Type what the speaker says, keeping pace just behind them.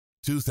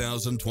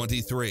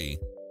2023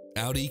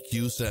 Audi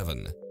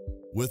Q7.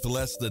 With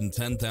less than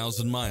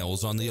 10,000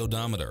 miles on the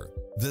odometer,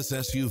 this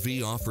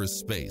SUV offers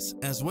space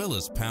as well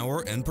as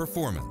power and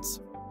performance.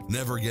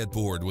 Never get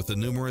bored with the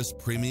numerous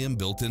premium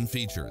built-in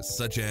features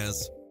such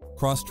as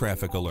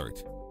cross-traffic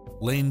alert,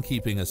 lane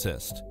keeping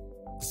assist,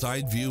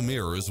 side view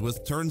mirrors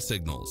with turn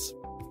signals,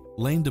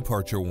 lane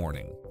departure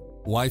warning,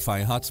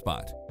 Wi-Fi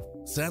hotspot,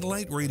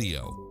 satellite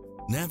radio,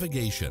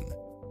 navigation,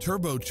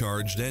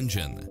 turbocharged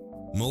engine,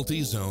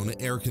 multi-zone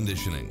air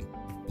conditioning,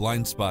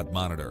 blind spot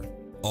monitor,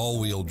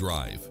 all-wheel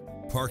drive,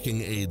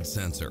 parking aid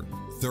sensor,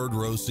 third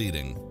row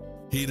seating,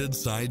 heated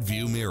side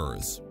view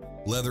mirrors,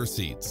 leather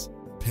seats,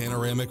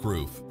 panoramic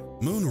roof,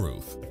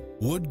 moonroof,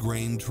 wood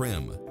grain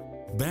trim,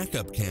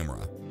 backup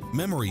camera,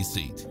 memory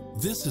seat.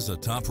 This is a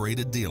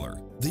top-rated dealer.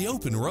 The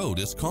open road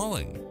is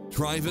calling.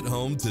 Drive it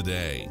home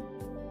today.